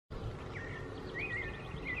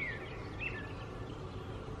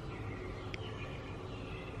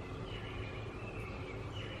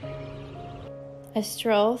A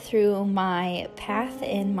stroll through my path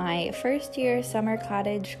in my first year summer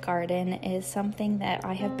cottage garden is something that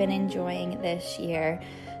I have been enjoying this year.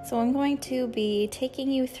 So I'm going to be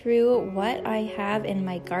taking you through what I have in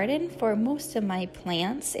my garden for most of my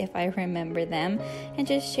plants, if I remember them, and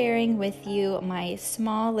just sharing with you my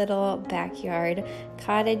small little backyard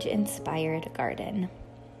cottage-inspired garden.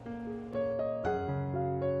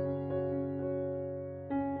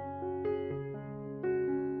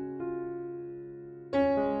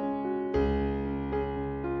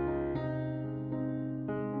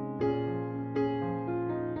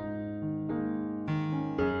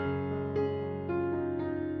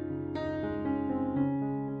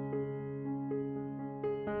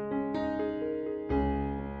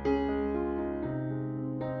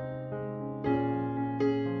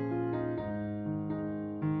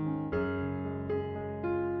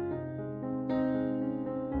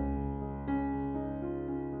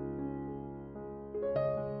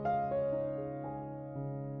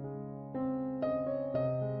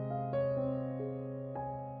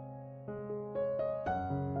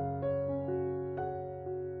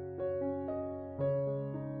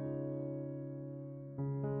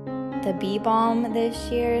 The bee balm this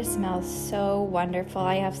year smells so wonderful.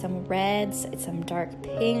 I have some reds, some dark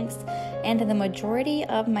pinks, and the majority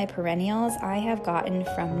of my perennials I have gotten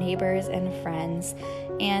from neighbors and friends.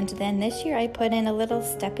 And then this year I put in a little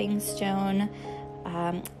stepping stone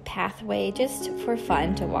pathway just for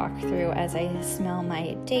fun to walk through as I smell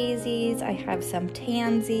my daisies. I have some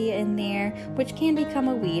tansy in there, which can become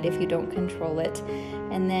a weed if you don't control it.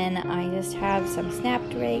 And then I just have some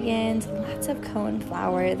snapdragons, lots of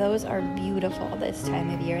coneflower. Those are beautiful this time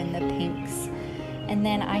of year in the pinks. And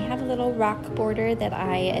then I have a little rock border that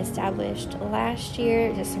I established last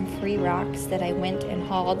year, just some free rocks that I went and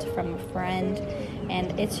hauled from a friend.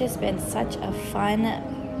 And it's just been such a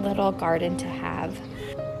fun little garden to have.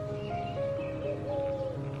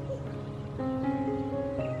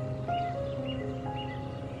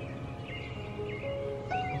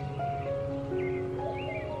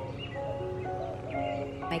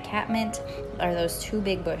 My CatMint are those two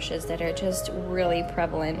big bushes that are just really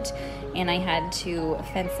prevalent, and I had to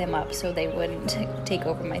fence them up so they wouldn't take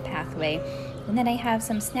over my pathway. And then I have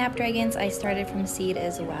some snapdragons I started from seed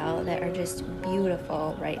as well that are just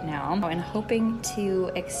beautiful right now and hoping to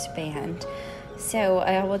expand. So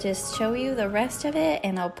I will just show you the rest of it,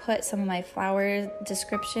 and I'll put some of my flower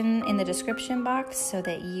description in the description box so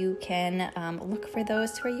that you can look for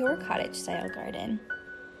those for your cottage style garden.